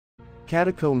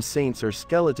Catacomb saints are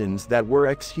skeletons that were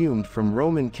exhumed from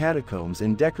Roman catacombs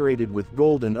and decorated with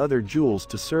gold and other jewels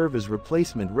to serve as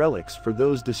replacement relics for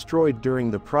those destroyed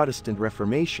during the Protestant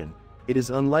Reformation. It is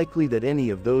unlikely that any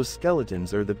of those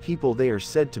skeletons are the people they are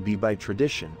said to be by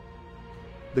tradition.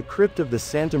 The crypt of the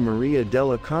Santa Maria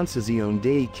della Concezione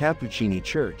dei Cappuccini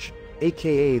Church,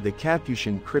 aka the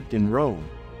Capuchin Crypt in Rome,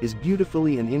 is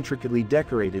beautifully and intricately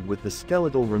decorated with the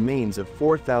skeletal remains of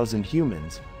 4,000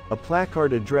 humans. A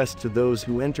placard addressed to those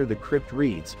who enter the crypt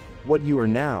reads, "What you are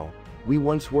now, we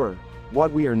once were,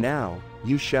 what we are now,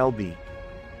 you shall be."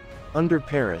 Under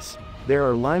Paris, there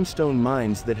are limestone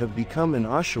mines that have become an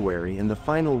ossuary and the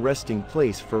final resting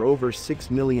place for over 6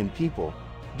 million people.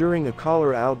 During a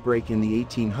cholera outbreak in the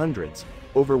 1800s,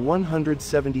 over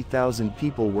 170,000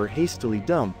 people were hastily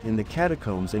dumped in the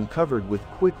catacombs and covered with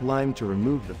quick lime to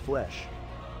remove the flesh.